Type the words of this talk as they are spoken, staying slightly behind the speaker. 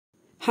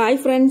Hi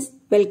friends,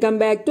 welcome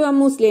back to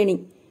AmmusLearning.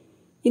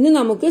 ഇന്ന്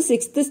നമുക്ക്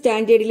 6th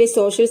സ്റ്റാൻഡേർഡിലെ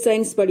social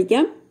science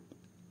പഠിക്കാം.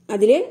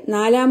 അതിലെ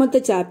 4ാമത്തെ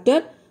ചാപ്റ്റർ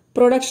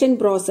പ്രൊഡക്ഷൻ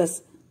പ്രോസസ്,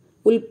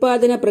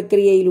 ഉൽപാദന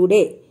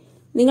പ്രക്രിയയിലൂടെ.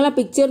 നിങ്ങൾ ആ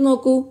പിക്ചർ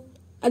നോക്കൂ.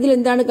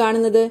 അതിലെന്താണ്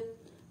കാണുന്നത്?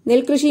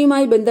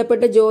 നെൽകൃഷിയുമായി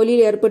ബന്ധപ്പെട്ട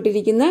ജോലിയിൽ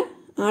ഏർപ്പെട്ടിരിക്കുന്ന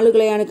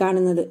ആളുകളെയാണ്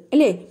കാണുന്നത്,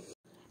 അല്ലേ?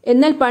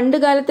 എന്നാൽ പണ്ട്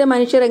കാലത്തെ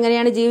മനുഷ്യർ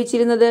എങ്ങനെയാണ്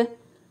ജീവിച്ചിരുന്നത്?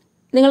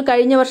 നിങ്ങൾ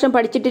കഴിഞ്ഞ വർഷം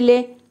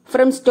പഠിച്ചിട്ടില്ലേ?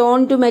 ഫ്രം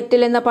സ്റ്റോൺ ടു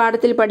മെറ്റൽ എന്ന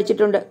പാഠത്തിൽ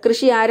പഠിച്ചിട്ടുണ്ട്.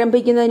 കൃഷി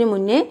ആരംഭിക്കുന്നതിന്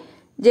മുന്നേ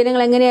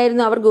ജനങ്ങൾ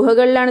എങ്ങനെയായിരുന്നു? അവർ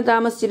ഗുഹകളിലാണ്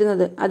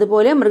താമസിച്ചിരുന്നത്.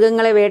 അതുപോലെ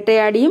മൃഗങ്ങളെ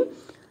വേട്ടയാടിയും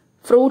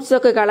ഫ്രൂട്ട്സ്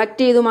ഒക്കെ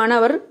കളക്ട് ചെയ്തുമാണ്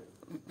അവർ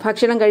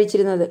ഭക്ഷണം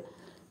കഴിച്ചിരുന്നത്.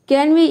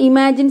 Can we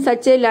imagine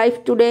such A life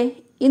today?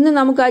 ഇന്ന്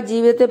നമുക്ക് ആ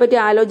ജീവിതത്തെ പറ്റി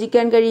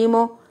ആലോചിക്കാൻ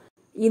കഴിയുമോ?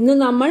 ഇന്ന്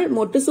നമ്മൾ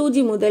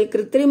മൊട്ടുസൂചി മുതൽ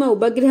കൃത്രിമ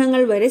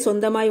ഉപഗ്രഹങ്ങൾ വരെ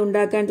സ്വന്തമായി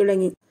ഉണ്ടാക്കാൻ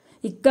തുടങ്ങി.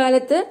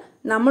 ഇക്കാലത്ത്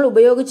നമ്മൾ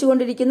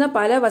ഉപയോഗിച്ചുകൊണ്ടിരിക്കുന്ന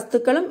പല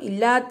വസ്തുക്കളും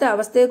ഇല്ലാത്ത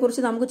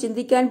അവസ്ഥയെക്കുറിച്ച് നമുക്ക്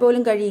ചിന്തിക്കാൻ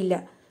പോലും കഴിയില്ല.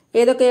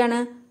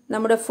 ഏതൊക്കെയാണ്?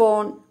 നമ്മുടെ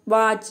ഫോൺ,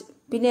 വാച്ച്,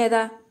 പിന്നെ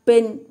ഏതാ?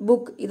 Pen,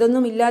 book.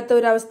 ഇതൊന്നും ഇല്ലാത്ത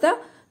ഒരവസ്ഥ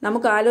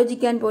നമുക്ക്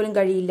ആലോചിക്കാൻ പോലും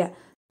കഴിയില്ല.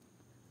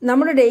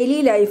 നമ്മുടെ ഡെയിലി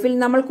ലൈഫിൽ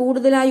നമ്മൾ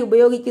കൂടുതലായി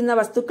ഉപയോഗിക്കുന്ന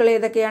വസ്തുക്കൾ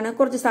ഏതൊക്കെയാണ്?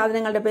 കുറച്ച്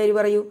സാധനങ്ങളുടെ പേര്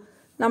പറയൂ.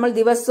 നമ്മൾ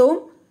ദിവസവും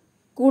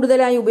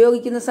കൂടുതലായി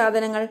ഉപയോഗിക്കുന്ന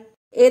സാധനങ്ങൾ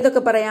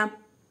ഏതൊക്കെ പറയാം?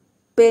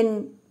 പെൻ,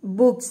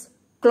 ബുക്സ്,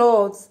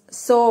 ക്ലോത്ത്സ്,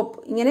 സോപ്പ്,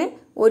 ഇങ്ങനെ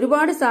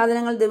ഒരുപാട്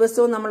സാധനങ്ങൾ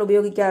ദിവസവും നമ്മൾ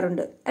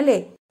ഉപയോഗിക്കാറുണ്ട്, അല്ലേ?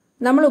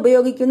 നമ്മൾ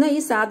ഉപയോഗിക്കുന്ന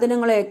ഈ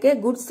സാധനങ്ങളെയൊക്കെ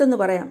ഗുഡ്സ് എന്ന്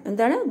പറയാം.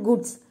 എന്താണ്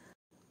ഗുഡ്സ്?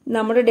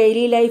 നമ്മുടെ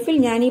ഡെയിലി ലൈഫിൽ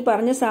ഞാൻ ഈ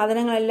പറഞ്ഞ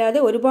സാധനങ്ങളല്ലാതെ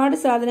ഒരുപാട്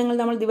സാധനങ്ങൾ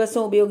നമ്മൾ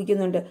ദിവസവും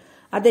ഉപയോഗിക്കുന്നുണ്ട്.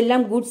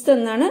 അതെല്ലാം ഗുഡ്സ്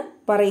എന്നാണ്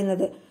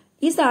പറയുന്നത്.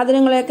 ഈ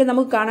സാധനങ്ങളെയൊക്കെ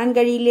നമുക്ക് കാണാൻ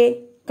കഴിയില്ലേ?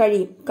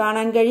 കഴിയും,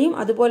 കാണാൻ കഴിയും.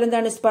 അതുപോലെ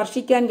എന്താണ്?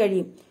 സ്പർശിക്കാൻ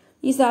കഴിയും.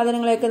 ഈ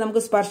സാധനങ്ങളെയൊക്കെ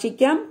നമുക്ക്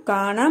സ്പർശിക്കാം,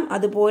 കാണാം.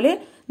 അതുപോലെ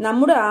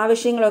നമ്മുടെ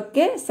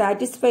ആവശ്യങ്ങളൊക്കെ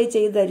സാറ്റിസ്ഫൈ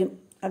ചെയ്തു തരും.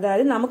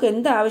 അതായത് നമുക്ക്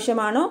എന്ത്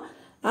ആവശ്യമാണോ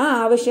ആ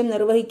ആവശ്യം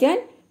നിർവഹിക്കാൻ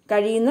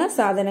കഴിയുന്ന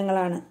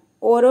സാധനങ്ങളാണ്.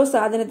 ഓരോ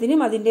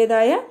സാധനത്തിനും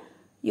അതിൻ്റെതായ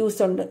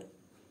യൂസ് ഉണ്ട്.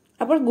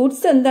 അപ്പോൾ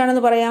ഗുഡ്സ്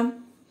എന്താണെന്ന് പറയാം.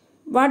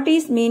 What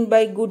is mean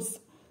by goods?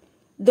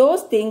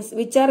 Those things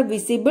which are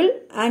visible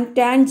and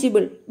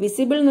tangible.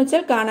 Visible എന്ന്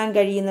വെച്ചാൽ കാണാൻ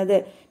കഴിയുന്നത്,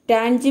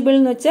 tangible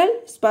എന്ന് വെച്ചാൽ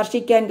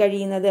സ്പർശിക്കാൻ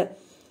കഴിയുന്നത്.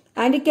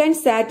 And can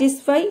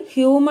satisfy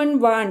human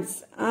wants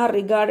are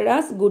regarded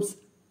as goods.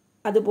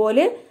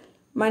 അതുപോലെ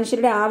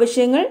മനുഷ്യരുടെ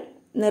ആവശ്യങ്ങൾ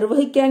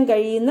നിർവഹിക്കാൻ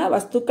കഴിയുന്ന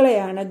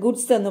വസ്തുക്കളെയാണ്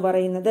ഗുഡ്സ് എന്ന്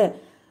പറയുന്നത്.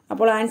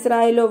 അപ്പോൾ ആൻസർ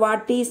ആയല്ലോ,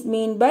 what is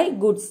mean by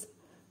goods?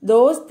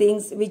 Those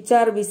things which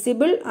are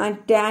visible and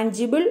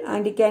tangible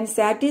and can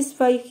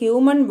satisfy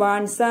human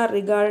wants are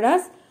regarded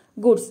as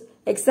goods.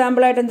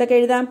 Example ആയിട്ട് എന്തൊക്കെ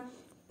എഴുതാം?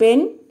 പെൻ,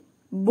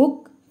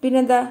 ബുക്ക്,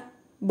 പിന്നെന്താ?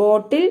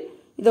 ബോട്ടിൽ.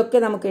 ഇതൊക്കെ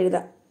നമുക്ക്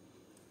എഴുതാം.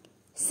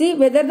 See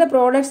whether the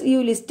products you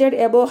listed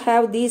above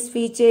have these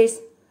features.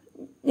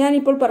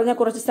 ഞാനിപ്പോൾ പറഞ്ഞ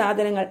കുറച്ച്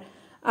സാധനങ്ങൾ,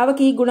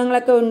 അവക്ക് ഈ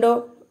ഗുണങ്ങളൊക്കെ ഉണ്ടോ?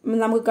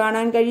 നമുക്ക്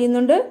കാണാൻ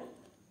കഴിയുന്നുണ്ട്.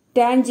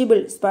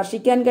 ടാൻജിബിൾ,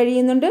 സ്പർശിക്കാൻ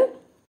കഴിയുന്നുണ്ട്.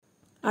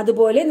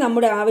 അതുപോലെ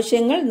നമ്മുടെ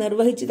ആവശ്യങ്ങൾ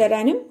നിർവഹിച്ചു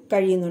തരാനും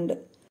കഴിയുന്നുണ്ട്.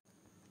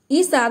 ഈ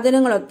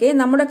സാധനങ്ങളൊക്കെ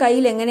നമ്മുടെ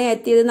കയ്യിൽ എങ്ങനെയാ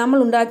എത്തിയത്? നമ്മൾ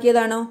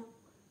ഉണ്ടാക്കിയതാണോ?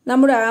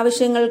 നമ്മുടെ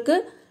ആവശ്യങ്ങൾക്ക്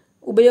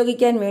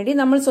ഉപയോഗിക്കാൻ വേണ്ടി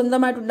നമ്മൾ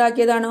സ്വന്തമായിട്ട്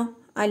ഉണ്ടാക്കിയതാണോ?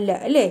 അല്ല,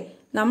 അല്ലേ?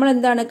 നമ്മൾ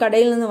എന്താണ്?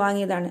 കടയിൽ നിന്ന്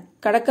വാങ്ങിയതാണ്.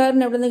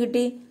 കടക്കാരന് എവിടെ നിന്ന്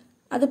കിട്ടി?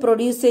 അത്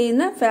പ്രൊഡ്യൂസ്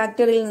ചെയ്യുന്ന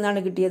ഫാക്ടറിയിൽ നിന്നാണ്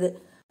കിട്ടിയത്.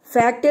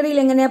 ഫാക്ടറിയിൽ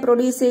എങ്ങനെയാ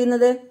പ്രൊഡ്യൂസ്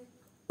ചെയ്യുന്നത്?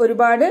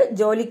 ഒരുപാട്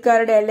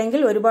ജോലിക്കാരുടെ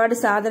അല്ലെങ്കിൽ ഒരുപാട്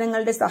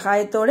സാധനങ്ങളുടെ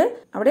സഹായത്തോടെ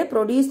അവിടെ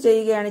പ്രൊഡ്യൂസ്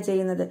ചെയ്യുകയാണ്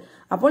ചെയ്യുന്നത്.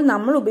 അപ്പോൾ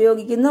നമ്മൾ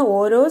ഉപയോഗിക്കുന്ന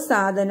ഓരോ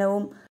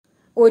സാധനവും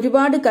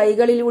ഒരുപാട്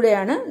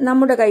കൈകളിലൂടെയാണ്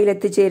നമ്മുടെ കയ്യിൽ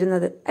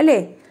എത്തിച്ചേരുന്നത്, അല്ലേ?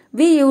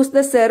 We use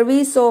the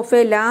service of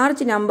A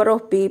large number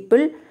of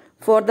people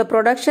for the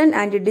production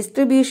and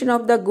distribution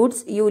of the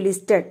goods U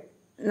listed.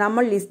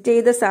 നമ്മൾ ലിസ്റ്റ്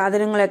ചെയ്ത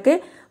സാധനങ്ങളൊക്കെ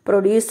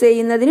പ്രൊഡ്യൂസ്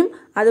ചെയ്യുന്നതിനും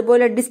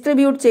അതുപോലെ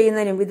ഡിസ്ട്രിബ്യൂട്ട്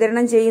ചെയ്യുന്നതിനും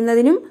വിതരണം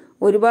ചെയ്യുന്നതിനും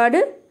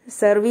ഒരുപാട്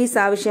സർവീസ്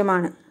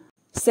ആവശ്യമാണ്.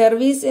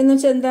 സർവീസ് എന്ന്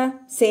വെച്ചാൽ എന്താ?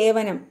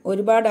 സേവനം.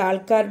 ഒരുപാട്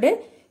ആൾക്കാരുടെ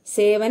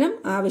സേവനം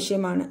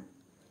ആവശ്യമാണ്.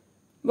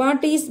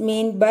 What is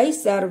mean by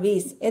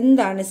service?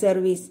 എന്താണ്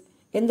സർവീസ്?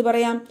 എന്ത്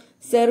പറയാം?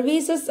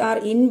 Services are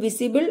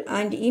invisible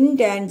and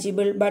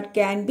intangible but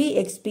can be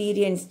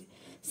experienced.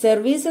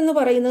 Service എന്ന്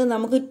പറയുന്നത്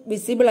നമുക്ക്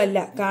വിസിബിൾ അല്ല,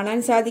 കാണാൻ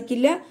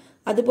സാധിക്കില്ല.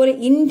 അതുപോലെ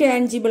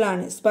ഇൻടാൻജിബിൾ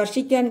ആണ്,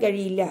 സ്പർശിക്കാൻ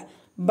കഴിയില്ല.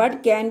 ബട്ട്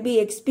ക്യാൻ ബി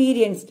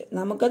എക്സ്പീരിയൻസ്ഡ്,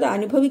 നമുക്കത്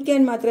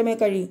അനുഭവിക്കാൻ മാത്രമേ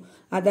കഴിയൂ.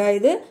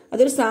 അതായത്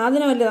അതൊരു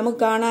സാധനമല്ല, നമുക്ക്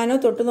കാണാനോ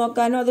തൊട്ടു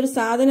നോക്കാനോ അതൊരു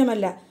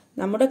സാധനമല്ല.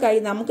 നമ്മുടെ കൈ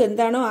നമുക്ക്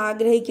എന്താണോ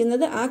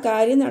ആഗ്രഹിക്കുന്നത് ആ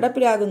കാര്യം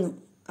നടപ്പിലാകുന്നു.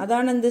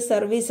 അതാണ് എന്ത്?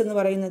 സർവീസ് എന്ന്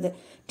പറയുന്നത്.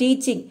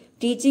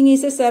 ടീച്ചിങ്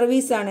ഈസ് എ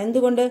സർവീസ് ആണ്.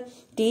 എന്തുകൊണ്ട്?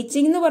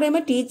 ടീച്ചിങ് എന്ന്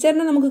പറയുമ്പോൾ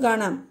ടീച്ചറിനെ നമുക്ക്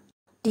കാണാം.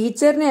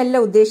 ടീച്ചറിനെ അല്ല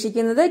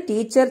ഉദ്ദേശിക്കുന്നത്,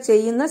 ടീച്ചർ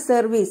ചെയ്യുന്ന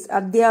സർവീസ്,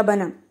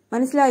 അധ്യാപനം.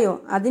 മനസ്സിലായോ?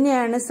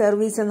 അതിനെയാണ്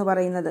സർവീസ് എന്ന്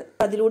പറയുന്നത്.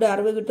 അതിലൂടെ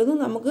അറിവ് കിട്ടുന്നു,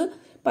 നമുക്ക്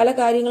പല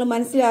കാര്യങ്ങളും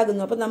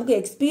മനസ്സിലാകുന്നു. അപ്പൊ നമുക്ക്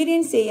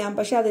എക്സ്പീരിയൻസ് ചെയ്യാം.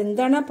 പക്ഷെ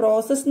അതെന്താണ് ആ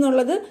പ്രോസസ്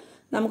എന്നുള്ളത്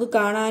നമുക്ക്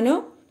കാണാനോ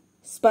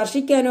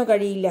സ്പർശിക്കാനോ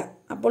കഴിയില്ല.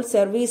 അപ്പോൾ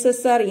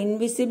services are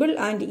invisible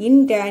and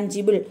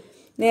intangible.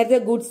 നേരത്തെ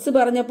ഗുഡ്സ്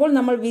പറഞ്ഞപ്പോൾ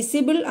നമ്മൾ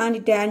വിസിബിൾ ആൻഡ്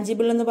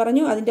ടാൻജിബിൾ എന്ന്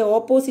പറഞ്ഞു. അതിന്റെ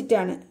ഓപ്പോസിറ്റ്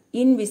ആണ്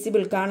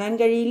ഇൻവിസിബിൾ, കാണാൻ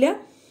കഴിയില്ല,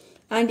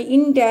 ആൻഡ്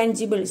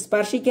ഇൻടാൻജിബിൾ,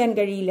 സ്പർശിക്കാൻ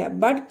കഴിയില്ല.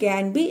 But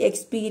can be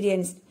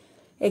experienced,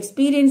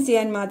 experience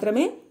ചെയ്യാൻ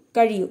മാത്രമേ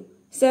കഴിയൂ.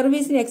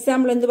 സർവീസിന്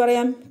എക്സാമ്പിൾ എന്ത്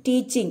പറയാം?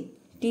 ടീച്ചിങ്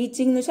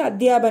എന്ന് വെച്ചാൽ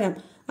അധ്യാപനം.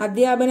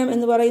 അധ്യാപനം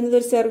എന്ന് പറയുന്നത്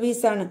ഒരു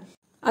സർവീസാണ്.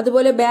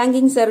 അതുപോലെ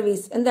ബാങ്കിങ്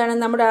സർവീസ് എന്താണ്?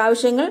 നമ്മുടെ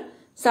ആവശ്യങ്ങൾ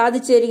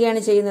സാധിച്ചു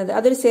തരികയാണ് ചെയ്യുന്നത്.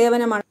 അതൊരു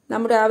സേവനമാണ്,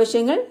 നമ്മുടെ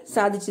ആവശ്യങ്ങൾ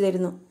സാധിച്ചു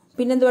തരുന്നു.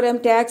 പിന്നെന്താ പറയാം,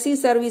 ടാക്സി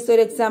സർവീസ്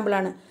ഒരു എക്സാമ്പിൾ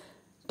ആണ്.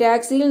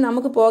 ടാക്സിയിൽ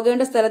നമുക്ക്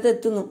പോകേണ്ട സ്ഥലത്ത്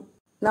എത്തുന്നു,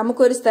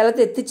 നമുക്കൊരു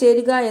സ്ഥലത്ത്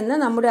എത്തിച്ചേരുക എന്ന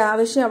നമ്മുടെ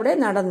ആവശ്യം അവിടെ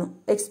നടന്നു,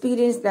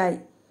 എക്സ്പീരിയൻസ്ഡ് ആയി.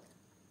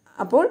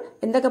 അപ്പോൾ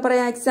എന്തൊക്കെ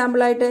പറയാം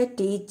എക്സാമ്പിൾ ആയിട്ട്?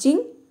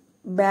 ടീച്ചിങ്,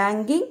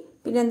 ബാങ്കിങ്,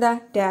 പിന്നെന്താ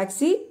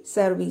ടാക്സി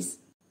സർവീസ്.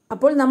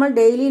 അപ്പോൾ നമ്മൾ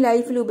ഡെയിലി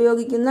ലൈഫിൽ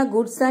ഉപയോഗിക്കുന്ന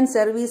ഗുഡ്സ് ആൻഡ്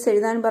സർവീസ്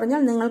എഴുതാൻ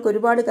പറഞ്ഞാൽ നിങ്ങൾക്ക്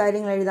ഒരുപാട്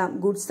കാര്യങ്ങൾ എഴുതാം.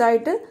 ഗുഡ്സ്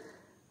ആയിട്ട്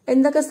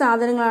എന്തൊക്കെ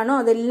സാധനങ്ങളാണോ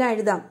അതെല്ലാം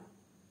എഴുതാം.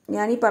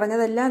 ഞാനീ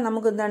പറഞ്ഞതെല്ലാം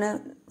നമുക്ക് എന്താണ്,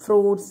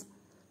 ഫ്രൂട്ട്സ്,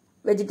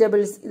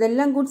 വെജിറ്റബിൾസ്,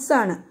 ഇതെല്ലാം ഗുഡ്സ്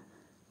ആണ്.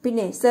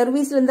 പിന്നെ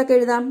സർവീസിൽ എന്തൊക്കെ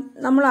എഴുതാം?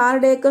 നമ്മൾ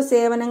ആരുടെയൊക്കെ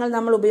സേവനങ്ങൾ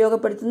നമ്മൾ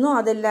ഉപയോഗപ്പെടുത്തുന്നു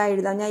അതെല്ലാം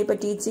എഴുതാം. ഞാൻ ഇപ്പൊ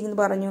ടീച്ചിങ് എന്ന്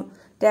പറഞ്ഞു,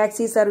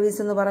 ടാക്സി സർവീസ്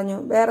എന്ന് പറഞ്ഞു.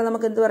 വേറെ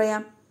നമുക്ക് എന്ത്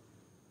പറയാം?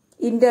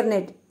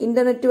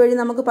 ഇന്റർനെറ്റ് വഴി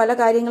നമുക്ക് പല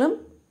കാര്യങ്ങളും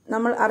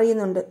നമ്മൾ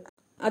അറിയുന്നുണ്ട്.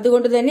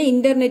 അതുകൊണ്ട് തന്നെ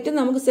ഇന്റർനെറ്റ്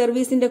നമുക്ക്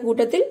സർവീസിന്റെ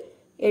കൂട്ടത്തിൽ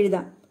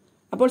എഴുതാം.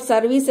 അപ്പോൾ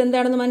സർവീസ്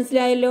എന്താണെന്ന്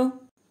മനസ്സിലായല്ലോ.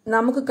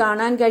 നമുക്ക്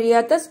കാണാൻ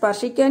കഴിയാത്ത,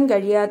 സ്പർശിക്കാൻ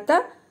കഴിയാത്ത,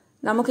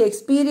 നമുക്ക്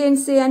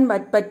എക്സ്പീരിയൻസ് ചെയ്യാൻ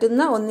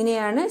പറ്റുന്ന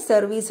ഒന്നിനെയാണ്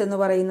സർവീസ് എന്ന്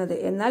പറയുന്നത്.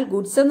 എന്നാൽ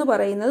ഗുഡ്സ് എന്ന്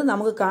പറയുന്നത്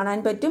നമുക്ക് കാണാൻ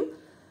പറ്റും,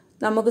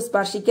 നമുക്ക്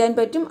സ്പർശിക്കാൻ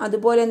പറ്റും,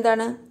 അതുപോലെ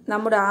എന്താണ്,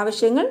 നമ്മുടെ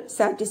ആവശ്യങ്ങൾ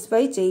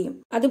സാറ്റിസ്ഫൈ ചെയ്യും.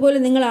 അതുപോലെ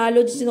നിങ്ങൾ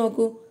ആലോചിച്ച്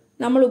നോക്കൂ,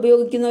 നമ്മൾ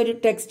ഉപയോഗിക്കുന്ന ഒരു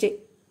ടെക്സ്റ്റ്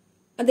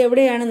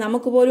അതെവിടെയാണ്?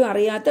 നമുക്ക് പോലും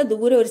അറിയാത്ത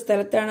ദൂരെ ഒരു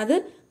സ്ഥലത്താണ് അത്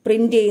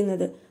പ്രിന്റ്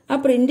ചെയ്യുന്നത്. ആ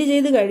പ്രിന്റ്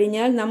ചെയ്ത്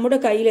കഴിഞ്ഞാൽ നമ്മുടെ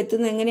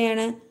കയ്യിലെത്തുന്നത്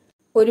എങ്ങനെയാണ്?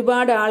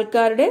 ഒരുപാട്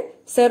ആൾക്കാരുടെ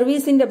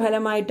സർവീസിന്റെ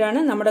ഫലമായിട്ടാണ്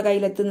നമ്മുടെ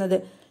കയ്യിലെത്തുന്നത്.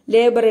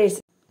 ലേബറേഴ്സ്,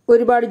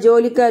 ഒരുപാട്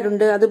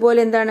ജോലിക്കാരുണ്ട്. അതുപോലെ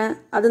എന്താണ്,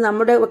 അത്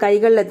നമ്മുടെ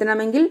കൈകളിൽ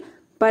എത്തണമെങ്കിൽ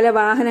പല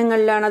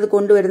വാഹനങ്ങളിലാണ് അത്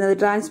കൊണ്ടുവരുന്നത്,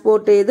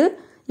 ട്രാൻസ്പോർട്ട് ചെയ്ത്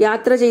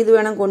യാത്ര ചെയ്ത്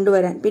വേണം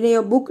കൊണ്ടുവരാൻ. പിന്നെ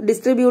ബുക്ക്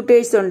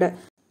ഡിസ്ട്രിബ്യൂട്ടേഴ്സ് ഉണ്ട്.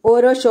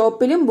 ഓരോ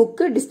ഷോപ്പിലും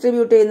ബുക്ക്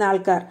ഡിസ്ട്രിബ്യൂട്ട് ചെയ്യുന്ന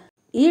ആൾക്കാർ.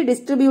 ഈ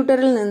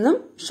ഡിസ്ട്രിബ്യൂട്ടറിൽ നിന്നും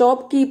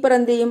ഷോപ്പ് കീപ്പർ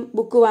എന്ത് ചെയ്യും?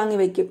 ബുക്ക്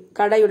വാങ്ങിവെക്കും.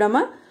 കടയുടമ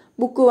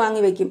ബുക്ക്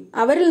വാങ്ങിവെക്കും.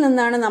 അവരിൽ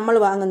നിന്നാണ് നമ്മൾ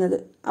വാങ്ങുന്നത്.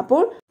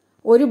 അപ്പോൾ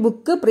ഒരു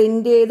ബുക്ക്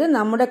പ്രിന്റ് ചെയ്ത്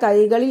നമ്മുടെ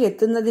കൈകളിൽ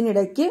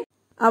എത്തുന്നതിനിടയ്ക്ക്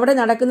അവിടെ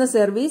നടക്കുന്ന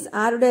service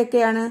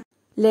ആരുടെയൊക്കെയാണ്?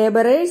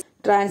 Labourers,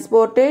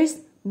 transporters,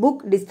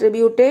 book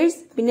distributors,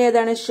 പിന്നെ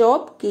ഏതാണ്?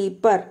 Shop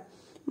keeper.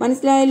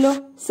 മനസ്സിലായല്ലോ?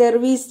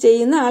 സർവീസ്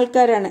ചെയ്യുന്ന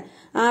ആൾക്കാരാണ്.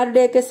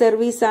 ആരുടെയൊക്കെ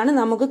സർവീസാണ്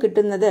നമുക്ക്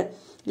കിട്ടുന്നത്?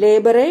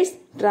 Labourers,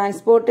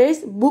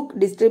 transporters, book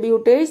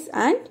distributors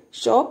and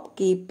shop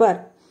keeper.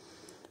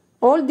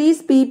 All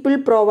these people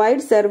provide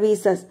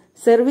services.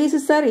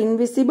 Services are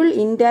invisible,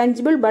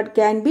 intangible, but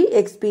can be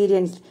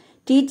experienced.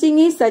 Teaching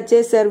is such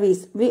a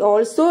service. We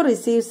also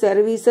receive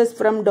services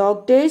from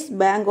doctors,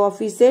 bank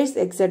officers,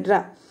 etc.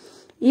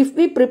 If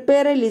we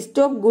prepare a list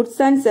of goods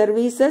and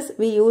services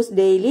we use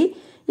daily,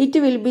 it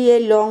will be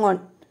a long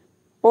one.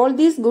 All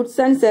these goods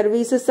and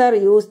services are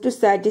used to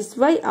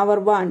satisfy our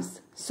wants.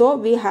 So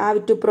we have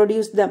to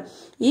produce them.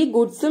 ഈ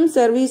ഗുഡ്സും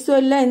സർവീസും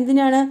എല്ലാം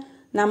എന്തിനാണ്?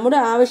 നമ്മുടെ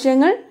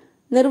ആവശ്യങ്ങൾ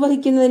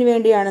നിർവഹിക്കുന്നതിന്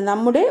വേണ്ടിയാണ്,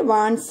 നമ്മുടെ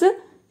wants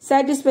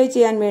satisfy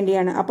ചെയ്യാൻ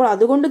വേണ്ടിയാണ്. അപ്പോൾ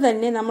അതുകൊണ്ട്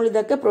തന്നെ നമ്മൾ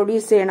ഇതൊക്കെ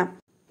പ്രൊഡ്യൂസ് ചെയ്യണം.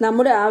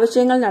 നമ്മുടെ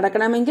ആവശ്യങ്ങൾ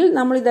നടക്കണമെങ്കിൽ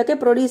നമ്മൾ ഇതൊക്കെ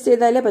പ്രൊഡ്യൂസ്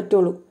ചെയ്താലേ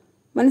പറ്റുള്ളൂ.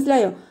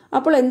 മനസ്സിലായോ?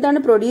 അപ്പോൾ എന്താണ്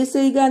പ്രൊഡ്യൂസ്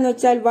ചെയ്യുക എന്ന്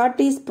വെച്ചാൽ,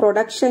 what is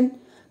production?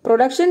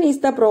 Production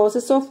is the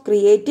process of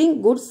creating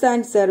goods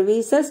and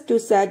services to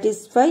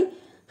satisfy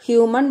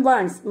human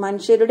wants.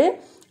 മനുഷ്യരുടെ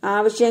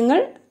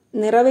ആവശ്യങ്ങൾ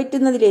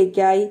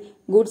നിറവേറ്റുന്നതിലേക്കായി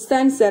ഗുഡ്സ്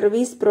ആൻഡ്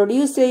സർവീസ്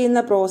പ്രൊഡ്യൂസ് ചെയ്യുന്ന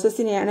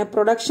പ്രോസസ്സിനെയാണ്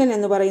പ്രൊഡക്ഷൻ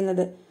എന്ന്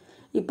പറയുന്നത്.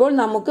 ഇപ്പോൾ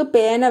നമുക്ക്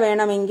പേന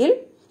വേണമെങ്കിൽ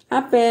ആ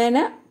പേന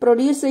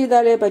പ്രൊഡ്യൂസ്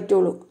ചെയ്താലേ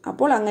പറ്റുള്ളൂ.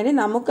 അപ്പോൾ അങ്ങനെ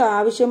നമുക്ക്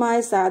ആവശ്യമായ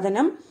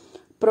സാധനം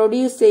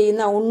പ്രൊഡ്യൂസ്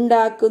ചെയ്യുന്ന,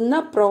 ഉണ്ടാക്കുന്ന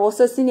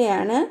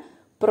പ്രോസസ്സിനെയാണ്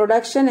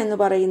പ്രൊഡക്ഷൻ എന്ന്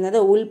പറയുന്നത്,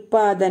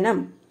 ഉൽപാദനം.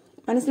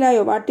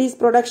 മനസ്സിലായോ? What is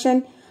production?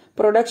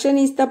 Production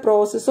is the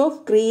process of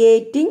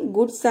creating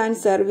goods and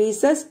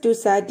services to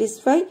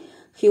satisfy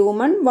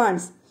human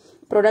wants.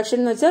 Production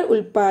എന്ന് വെച്ചാൽ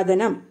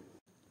ഉൽപാദനം.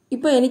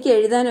 ഇപ്പൊ എനിക്ക്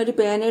എഴുതാൻ ഒരു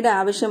പേനയുടെ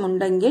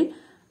ആവശ്യമുണ്ടെങ്കിൽ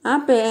ആ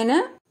പേന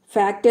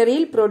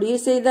ഫാക്ടറിയിൽ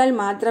പ്രൊഡ്യൂസ് ചെയ്താൽ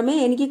മാത്രമേ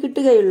എനിക്ക്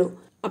കിട്ടുകയുള്ളൂ.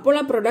 അപ്പോൾ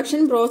ആ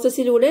പ്രൊഡക്ഷൻ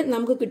പ്രോസസ്സിലൂടെ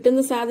നമുക്ക്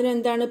കിട്ടുന്ന സാധനം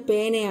എന്താണ്?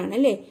 പേനയാണ്,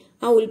 അല്ലെ?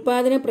 ആ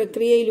ഉൽപാദന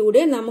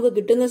പ്രക്രിയയിലൂടെ നമുക്ക്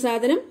കിട്ടുന്ന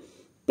സാധനം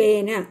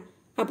പേന.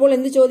 അപ്പോൾ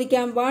എന്ത്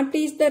ചോദിക്കാം? What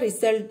is the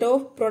result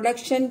of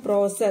production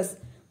process?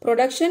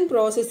 Production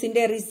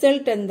പ്രോസസ്സിന്റെ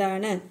result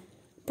എന്താണ്?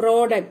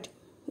 പ്രോഡക്റ്റ്,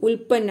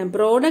 ഉൽപ്പന്നം.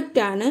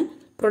 പ്രോഡക്റ്റ് ആണ്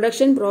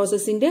പ്രൊഡക്ഷൻ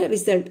പ്രോസസ്സിന്റെ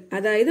റിസൾട്ട്.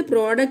 അതായത്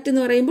പ്രോഡക്റ്റ്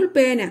എന്ന് പറയുമ്പോൾ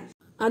പേന.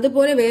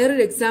 അതുപോലെ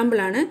വേറൊരു എക്സാമ്പിൾ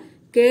ആണ്,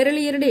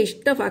 കേരളീയരുടെ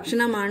ഇഷ്ട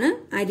ഭക്ഷണമാണ്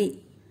അരി,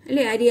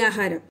 അല്ലെ? അരി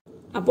ആഹാരം.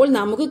 അപ്പോൾ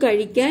നമുക്ക്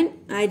കഴിക്കാൻ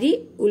അരി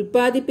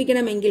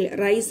ഉൽപ്പാദിപ്പിക്കണമെങ്കിൽ,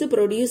 റൈസ്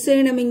പ്രൊഡ്യൂസ്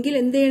ചെയ്യണമെങ്കിൽ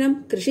എന്ത് ചെയ്യണം?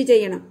 കൃഷി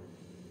ചെയ്യണം.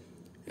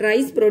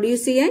 റൈസ്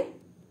പ്രൊഡ്യൂസ് ചെയ്യാൻ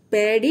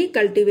പാഡി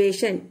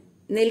കൾട്ടിവേഷൻ,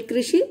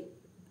 നെൽകൃഷി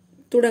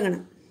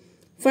തുടങ്ങണം.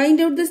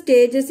 Find out the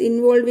stages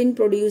involve in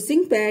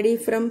producing paddy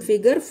from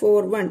figure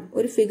 4.1.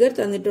 ഒരു ഫിഗർ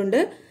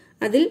തന്നിട്ടുണ്ട്,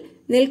 അതിൽ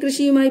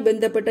നെൽകൃഷിയുമായി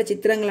ബന്ധപ്പെട്ട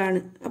ചിത്രങ്ങളാണ്.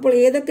 അപ്പോൾ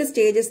ഏതൊക്കെ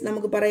സ്റ്റേജസ്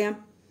നമുക്ക് പറയാം?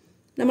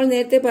 നമ്മൾ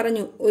നേരത്തെ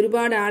പറഞ്ഞു,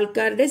 ഒരുപാട്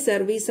ആൾക്കാരുടെ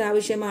സർവീസ്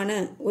ആവശ്യമാണ്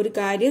ഒരു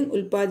കാര്യം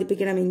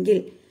ഉൽപ്പാദിപ്പിക്കണമെങ്കിൽ.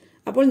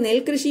 അപ്പോൾ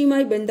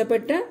നെൽകൃഷിയുമായി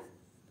ബന്ധപ്പെട്ട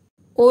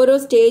ഓരോ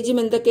സ്റ്റേജും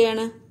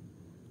എന്തൊക്കെയാണ്?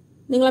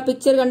 നിങ്ങൾ ആ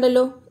പിക്ചർ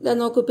കണ്ടല്ലോ, ഇതാ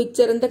നോക്കൂ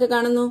പിക്ചർ, എന്തൊക്കെ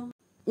കാണുന്നു?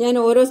 ഞാൻ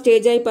ഓരോ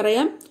സ്റ്റേജായി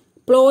പറയാം.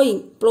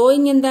 പ്ലോയിങ്.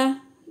 പ്ലോയിങ് എന്താ?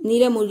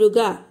 നിലമുഴുക.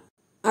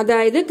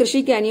 അതായത്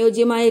കൃഷിക്ക്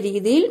അനുയോജ്യമായ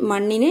രീതിയിൽ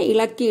മണ്ണിനെ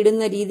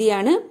ഇളക്കിയിടുന്ന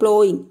രീതിയാണ്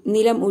പ്ലോയിങ്,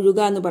 നിലം ഉഴുക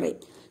എന്ന് പറയും.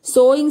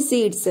 സോയിങ്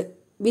സീഡ്സ്,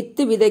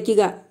 വിത്ത്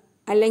വിതയ്ക്കുക,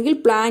 അല്ലെങ്കിൽ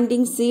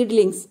പ്ലാന്റിംഗ്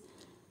സീഡ്ലിങ്സ്,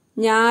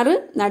 ഞാറ്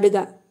നടുക.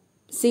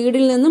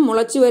 സീഡിൽ നിന്നും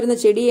മുളച്ചു വരുന്ന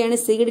ചെടിയാണ്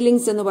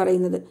സീഡ്ലിങ്സ് എന്ന്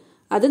പറയുന്നത്,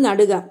 അത്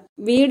നടുക.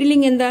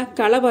 വീഡിലിംഗ് എന്താ?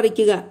 കള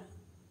പറിക്കുക,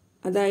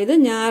 അതായത്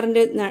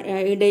ഞാറിന്റെ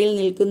ഇടയിൽ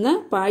നിൽക്കുന്ന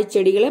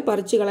പാഴ്ചെടികളെ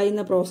പറിച്ചു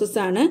കളയുന്ന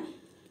പ്രോസസ്സാണ്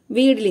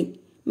വീഡിലിംഗ്.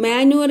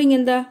 മാനുവറിംഗ്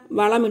എന്താ?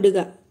 വളമിടുക.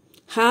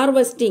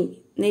 ഹാർവെസ്റ്റിംഗ്,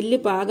 നെല്ല്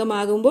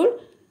പാകമാകുമ്പോൾ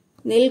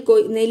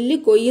നെല്ല്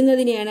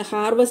കൊയ്യുന്നതിനെയാണ്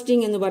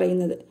ഹാർവെസ്റ്റിംഗ് എന്ന്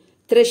പറയുന്നത്.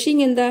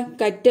 ത്രഷിംഗ് എന്താ?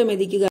 കറ്റ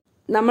മെതിക്കുക.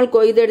 നമ്മൾ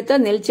കൊയ്തെടുത്ത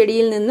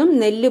നെൽച്ചെടിയിൽ നിന്നും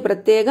നെല്ല്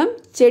പ്രത്യേകം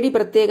ചെടി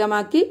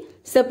പ്രത്യേകമാക്കി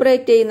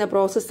സെപ്പറേറ്റ് ചെയ്യുന്ന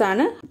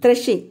പ്രോസസ്സാണ്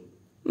ത്രഷിംഗ്.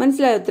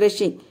 മനസ്സിലായോ?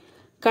 Threshing.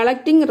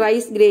 Collecting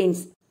rice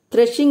grains,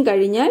 threshing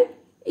കഴിഞ്ഞാൽ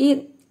ഈ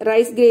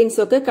റൈസ് ഗ്രെയിൻസ്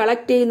ഒക്കെ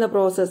കളക്ട് ചെയ്യുന്ന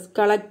പ്രോസസ്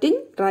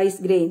കളക്ടിംഗ് റൈസ്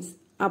ഗ്രെയിൻസ്.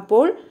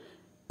 അപ്പോൾ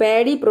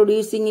പാഡി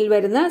പ്രൊഡ്യൂസിംഗിൽ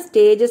വരുന്ന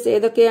സ്റ്റേജസ്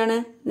ഏതൊക്കെയാണ്?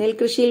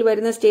 നെൽകൃഷിയിൽ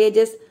വരുന്ന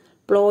stages: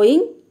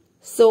 ploughing,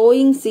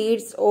 sowing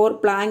seeds or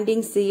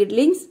planting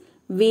seedlings,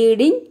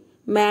 വീഡിംഗ്,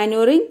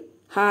 manuring,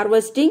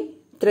 harvesting,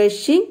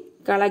 threshing,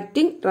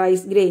 collecting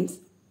rice grains.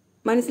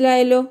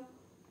 മനസ്സിലായല്ലോ?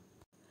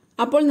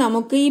 അപ്പോൾ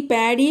നമുക്ക് ഈ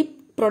പാഡി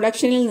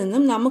പ്രൊഡക്ഷനിൽ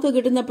നിന്നും നമുക്ക്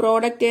കിട്ടുന്ന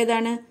പ്രോഡക്റ്റ്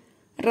ഏതാണ്?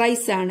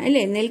 റൈസ് ആണ്,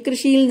 അല്ലെ?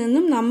 നെൽകൃഷിയിൽ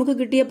നിന്നും നമുക്ക്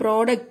കിട്ടിയ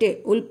പ്രോഡക്റ്റ്,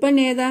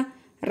 ഉൽപ്പന്നം ഏതാ?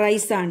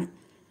 റൈസ് ആണ്.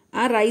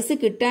 ആ റൈസ്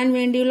കിട്ടാൻ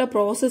വേണ്ടിയുള്ള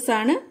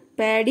പ്രോസസ്സാണ്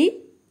പാഡി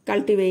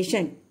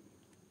കൾട്ടിവേഷൻ.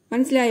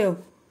 മനസ്സിലായോ?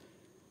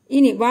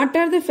 ഇനി what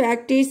are the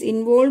factors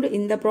involve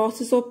in the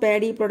process of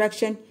paddy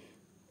production?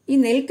 ഈ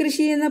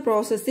നെൽകൃഷി എന്ന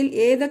പ്രോസസ്സിൽ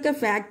ഏതൊക്കെ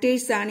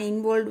ഫാക്ടേഴ്സ് ആണ്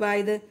ഇൻവോൾവ്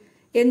ആയത്?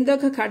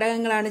 എന്തൊക്കെ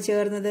ഘടകങ്ങളാണ്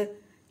ചേർന്നത്?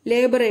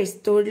 ലേബറേഴ്സ്,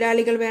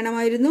 തൊഴിലാളികൾ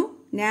വേണമായിരുന്നു.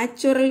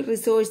 നാച്ചുറൽ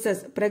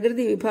റിസോഴ്സസ്,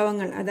 പ്രകൃതി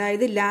വിഭവങ്ങൾ,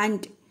 അതായത്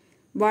ലാൻഡ്,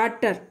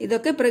 വാട്ടർ,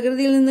 ഇതൊക്കെ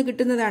പ്രകൃതിയിൽ നിന്ന്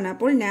കിട്ടുന്നതാണ്.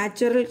 അപ്പോൾ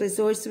നാച്ചുറൽ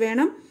റിസോഴ്സ്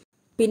വേണം.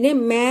 പിന്നെ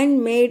മാൻ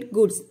മെയ്ഡ്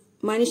ഗുഡ്സ്,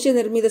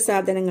 മനുഷ്യനിർമ്മിത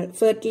സാധനങ്ങൾ,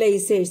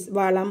 ഫെർട്ടിലൈസേഴ്സ്,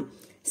 വളം,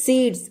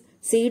 സീഡ്സ്.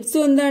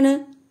 സീഡ്സും എന്താണ്?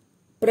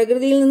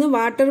 പ്രകൃതിയിൽ നിന്ന്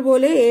വാട്ടർ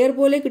പോലെ എയർ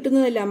പോലെ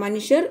കിട്ടുന്നതല്ല,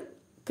 മനുഷ്യർ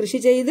കൃഷി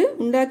ചെയ്ത്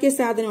ഉണ്ടാക്കിയ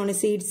സാധനമാണ്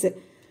സീഡ്സ്.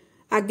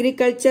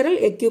 അഗ്രികൾച്ചറൽ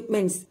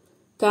എക്യുപ്മെന്റ്സ്,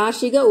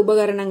 കാർഷിക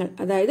ഉപകരണങ്ങൾ,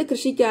 അതായത്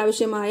കൃഷിക്ക്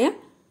ആവശ്യമായ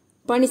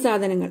പണി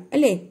സാധനങ്ങൾ,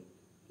 അല്ലേ?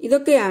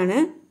 ഇതൊക്കെയാണ്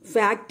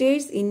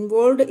factors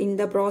involve in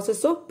the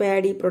process of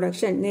paddy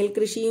production.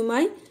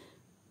 നെൽകൃഷിയുമായി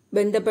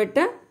ബന്ധപ്പെട്ട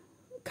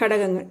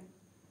ഘടകങ്ങൾ: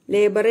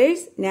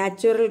 ലേബറേഴ്സ്,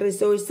 നാച്ചുറൽ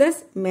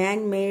റിസോഴ്സസ്, മാൻ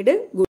മെയ്ഡ്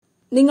ഗുഡ്.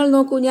 നിങ്ങൾ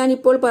നോക്കൂ, ഞാൻ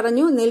ഇപ്പോൾ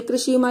പറഞ്ഞു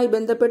നെൽകൃഷിയുമായി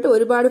ബന്ധപ്പെട്ട്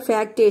ഒരുപാട്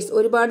ഫാക്ടേഴ്സ്,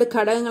 ഒരുപാട്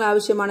ഘടകങ്ങൾ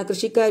ആവശ്യമാണ്.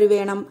 കൃഷിക്കാർ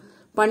വേണം,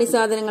 പണി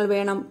സാധനങ്ങൾ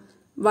വേണം,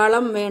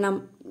 വളം വേണം,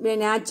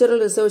 നാച്ചുറൽ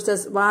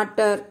റിസോഴ്സസ്,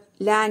 വാട്ടർ,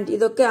 ലാൻഡ്,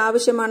 ഇതൊക്കെ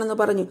ആവശ്യമാണെന്ന്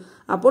പറഞ്ഞു.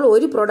 അപ്പോൾ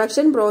ഒരു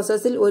പ്രൊഡക്ഷൻ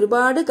പ്രോസസ്സിൽ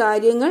ഒരുപാട്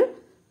കാര്യങ്ങൾ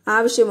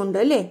ആവശ്യമുണ്ട്,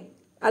 അല്ലേ?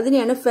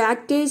 അതിനെയാണ്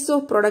ഫാക്ടേഴ്സ്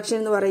ഓഫ് പ്രൊഡക്ഷൻ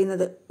എന്ന്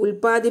പറയുന്നത്.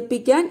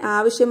 ഉൽപ്പാദിപ്പിക്കാൻ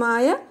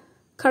ആവശ്യമായ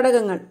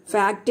ഘടകങ്ങൾ,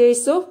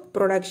 ഫാക്ടേഴ്സ് ഓഫ്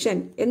പ്രൊഡക്ഷൻ.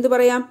 എന്ത്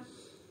പറയാം?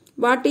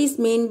 What is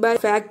mean by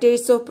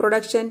factors of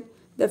production?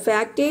 The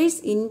factors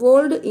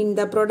involved in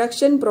the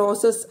production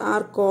process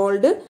are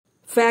called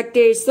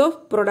factors of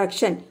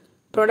production.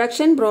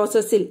 Production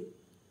പ്രോസസ്സിൽ,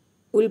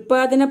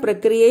 ഉൽപാദന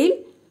പ്രക്രിയയിൽ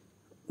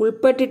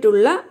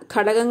ഉൾപ്പെട്ടിട്ടുള്ള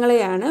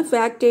ഘടകങ്ങളെയാണ്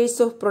ഫാക്ടേഴ്സ്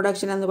ഓഫ്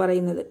പ്രൊഡക്ഷൻ എന്ന്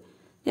പറയുന്നത്.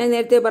 ഞാൻ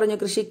നേരത്തെ പറഞ്ഞു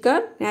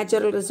കൃഷിക്കാർ,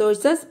 നാച്ചുറൽ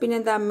റിസോഴ്സസ്,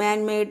 പിന്നെന്താ മാൻ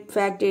മെയ്ഡ്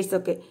ഫാക്ടേഴ്സ്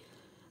ഒക്കെ.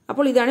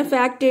 അപ്പോൾ ഇതാണ്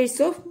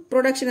ഫാക്ടേഴ്സ് ഓഫ്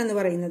പ്രൊഡക്ഷൻ എന്ന്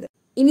പറയുന്നത്.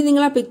 ഇനി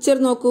നിങ്ങൾ ആ പിക്ചർ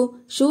നോക്കൂ.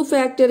 ഷൂ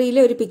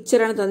ഫാക്ടറിയിലെ ഒരു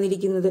പിക്ചറാണ്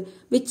തന്നിരിക്കുന്നത്.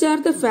 Which are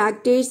the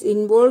factors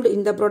involve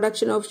in the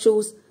production of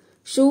shoes?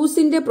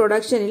 ഷൂസിന്റെ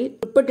പ്രൊഡക്ഷനിൽ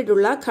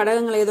ഉൾപ്പെട്ടിട്ടുള്ള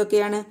ഘടകങ്ങൾ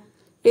ഏതൊക്കെയാണ്?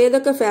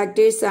 ഏതൊക്കെ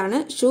ഫാക്ടേഴ്സ് ആണ്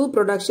ഷൂ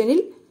പ്രൊഡക്ഷനിൽ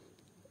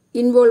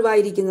ഇൻവോൾവ്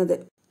ആയിരിക്കുന്നത്?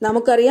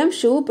 നമുക്കറിയാം,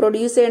 ഷൂ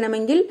പ്രൊഡ്യൂസ്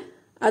ചെയ്യണമെങ്കിൽ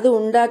അത്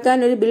ഉണ്ടാക്കാൻ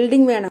ഒരു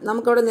ബിൽഡിംഗ് വേണം.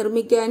 നമുക്കവിടെ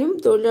നിർമ്മിക്കാനും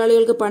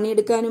തൊഴിലാളികൾക്ക്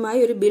പണിയെടുക്കാനുമായി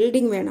ഒരു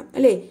ബിൽഡിംഗ് വേണം,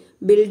 അല്ലെ?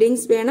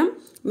 ബിൽഡിംഗ്സ് വേണം.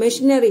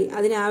 മെഷീനറി,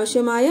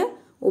 അതിനാവശ്യമായ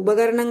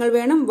ഉപകരണങ്ങൾ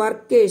വേണം.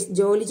 വർക്കേഴ്സ്,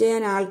 ജോലി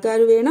ചെയ്യാൻ ആൾക്കാർ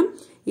വേണം.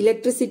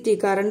 ഇലക്ട്രിസിറ്റി,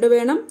 കറണ്ട്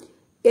വേണം.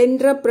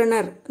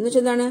 എന്റർപ്രണർ എന്ന്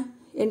വെച്ചാൽ എന്താണ്?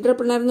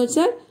 എന്റർപ്രണർ എന്ന്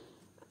വെച്ചാൽ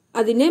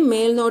അതിനെ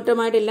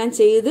മേൽനോട്ടമായിട്ടെല്ലാം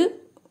ചെയ്ത്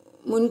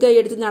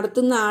മുൻകൈയെടുത്ത്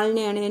നടത്തുന്ന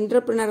ആളിനെയാണ്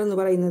എന്റർപ്രണർ എന്ന്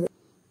പറയുന്നത്.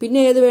 പിന്നെ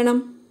ഏത് വേണം?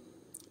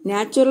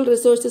 നാച്ചുറൽ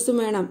റിസോഴ്സസും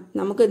വേണം.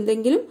 നമുക്ക്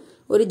എന്തെങ്കിലും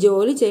ഒരു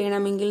ജോലി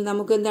ചെയ്യണമെങ്കിൽ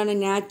നമുക്ക് എന്താണ്?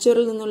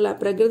 നാച്ചുറൽ നിന്നുള്ള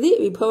പ്രകൃതി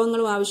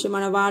വിഭവങ്ങളും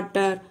ആവശ്യമാണ്.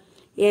 വാട്ടർ,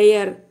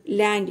 എയർ,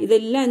 ലാൻഡ്,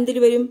 ഇതെല്ലാം എന്തിൽ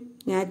വരും?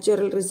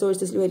 നാച്ചുറൽ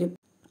റിസോഴ്സസിൽ വരും.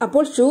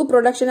 അപ്പോൾ ഷൂ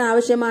പ്രൊഡക്ഷൻ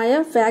ആവശ്യമായ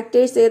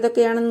ഫാക്ടേഴ്സ്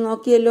ഏതൊക്കെയാണെന്ന്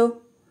നോക്കിയല്ലോ.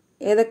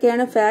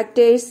 ഏതൊക്കെയാണ്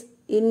factors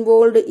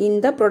involve in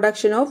the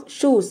production of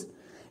shoes?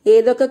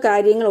 ഏതൊക്കെ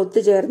കാര്യങ്ങൾ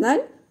ഒത്തുചേർന്നാൽ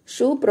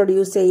ഷൂ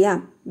പ്രൊഡ്യൂസ് ചെയ്യാം?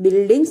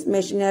 Buildings,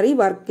 machinery,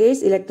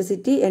 workers,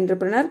 electricity,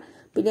 entrepreneur,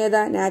 പിന്നെ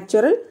ഏതാ?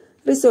 Natural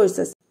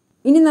resources.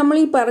 ഇനി നമ്മൾ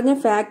ഈ പറഞ്ഞ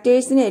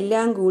ഫാക്ടേഴ്സിനെ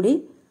എല്ലാം കൂടി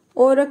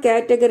ഓരോ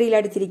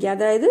കാറ്റഗറിയിലായിട്ട് തിരിക്കാം.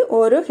 അതായത്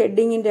ഓരോ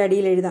ഹെഡിങ്ങിന്റെ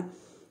അടിയിൽ എഴുതാം.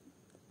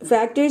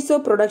 ഫാക്ടേഴ്സ്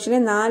ഓഫ് പ്രൊഡക്ഷനെ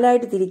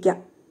 4ആയിട്ട് തിരിക്കാം.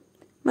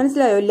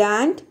 മനസ്സിലായോ?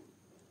 Land,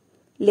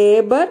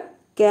 labour,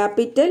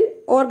 capital,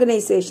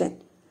 organisation.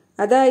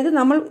 അതായത്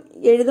നമ്മൾ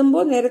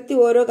എഴുതുമ്പോൾ നിരത്തി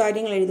ഓരോ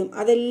കാര്യങ്ങൾ എഴുതും.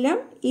 അതെല്ലാം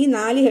ഈ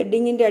 4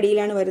 ഹെഡിങ്ങിന്റെ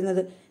അടിയിലാണ്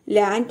വരുന്നത്.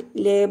 Land,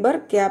 labour,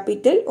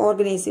 capital,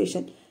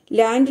 organisation.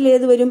 ലാൻഡിൽ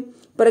ഏത് വരും?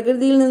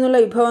 പ്രകൃതിയിൽ നിന്നുള്ള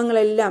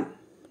വിഭവങ്ങളെല്ലാം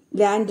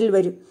ലാൻഡിൽ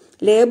വരും.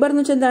 ലേബർ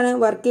എന്ന് വെച്ചാൽ എന്താണ്?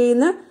 വർക്ക്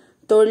ചെയ്യുന്ന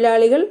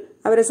തൊഴിലാളികൾ,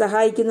 അവരെ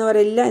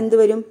സഹായിക്കുന്നവരെല്ലാം എന്ത്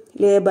വരും?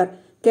 ലേബർ.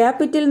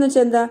 ക്യാപിറ്റൽ എന്ന്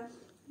വെച്ചാൽ എന്താ?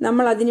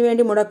 നമ്മൾ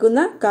അതിനുവേണ്ടി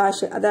മുടക്കുന്ന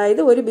കാശ്.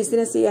 അതായത് ഒരു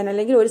ബിസിനസ് ചെയ്യാൻ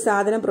അല്ലെങ്കിൽ ഒരു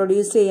സാധനം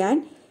പ്രൊഡ്യൂസ് ചെയ്യാൻ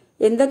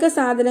എന്തൊക്കെ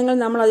സാധനങ്ങൾ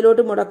നമ്മൾ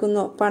അതിലോട്ട്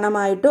മുടക്കുന്നോ,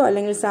 പണമായിട്ടോ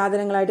അല്ലെങ്കിൽ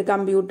സാധനങ്ങളായിട്ട്,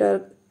 കമ്പ്യൂട്ടർ,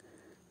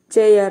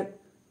 ചെയർ,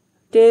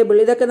 ടേബിൾ,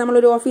 ഇതൊക്കെ നമ്മൾ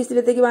ഒരു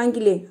ഓഫീസിലത്തേക്ക്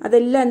വാങ്ങിക്കില്ലേ,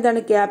 അതെല്ലാം എന്താണ്?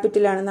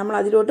 ക്യാപിറ്റലാണ്. നമ്മൾ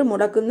അതിലോട്ട്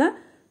മുടക്കുന്ന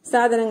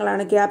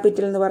സാധനങ്ങളാണ്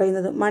ക്യാപിറ്റൽ എന്ന്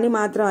പറയുന്നത്. മണി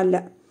മാത്രമല്ല.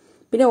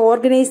 പിന്നെ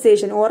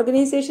ഓർഗനൈസേഷൻ.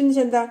 ഓർഗനൈസേഷൻ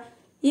എന്താ?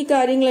 ഈ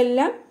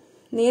കാര്യങ്ങളെല്ലാം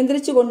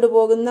നിയന്ത്രിച്ചു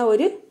കൊണ്ടുപോകുന്ന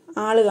ഒരു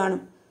ആള്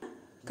കാണും.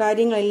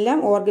 കാര്യങ്ങളെല്ലാം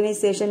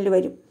ഓർഗനൈസേഷനിൽ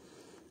വരും.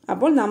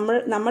 അപ്പോൾ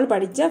നമ്മൾ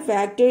പഠിച്ച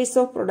ഫാക്ടേഴ്സ്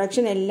ഓഫ്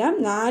പ്രൊഡക്ഷൻ എല്ലാം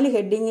 4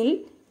 ഹെഡിങ്ങിൽ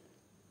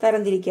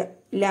തരംതിരിക്കുക.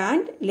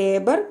 Land,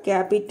 labour,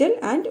 capital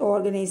and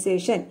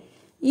organisation.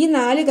 ഈ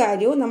 4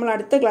 കാര്യവും നമ്മൾ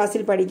അടുത്ത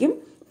ക്ലാസ്സിൽ പഠിക്കും.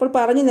 ഇപ്പോൾ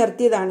പറഞ്ഞു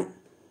നിർത്തിയതാണ്.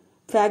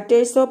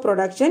 Factors of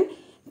production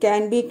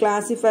can be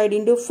classified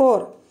into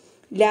 4: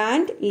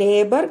 land,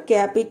 labour,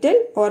 capital,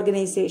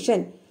 organisation.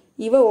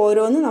 ഇവ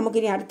ഓരോന്നും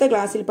നമുക്കിനി അടുത്ത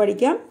ക്ലാസ്സിൽ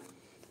പഠിക്കാം.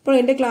 അപ്പോൾ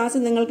എൻ്റെ ക്ലാസ്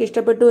നിങ്ങൾക്ക്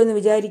ഇഷ്ടപ്പെട്ടു എന്ന്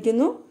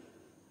വിചാരിക്കുന്നു.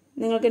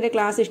 നിങ്ങൾക്ക് എൻ്റെ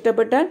ക്ലാസ്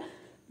ഇഷ്ടപ്പെട്ടാൽ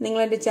നിങ്ങൾ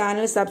എൻ്റെ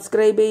ചാനൽ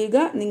സബ്സ്ക്രൈബ് ചെയ്യുക,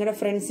 നിങ്ങളുടെ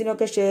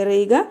ഫ്രണ്ട്സിനൊക്കെ ഷെയർ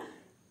ചെയ്യുക.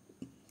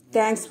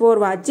 Thanks for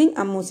watching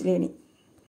Ammu's learning.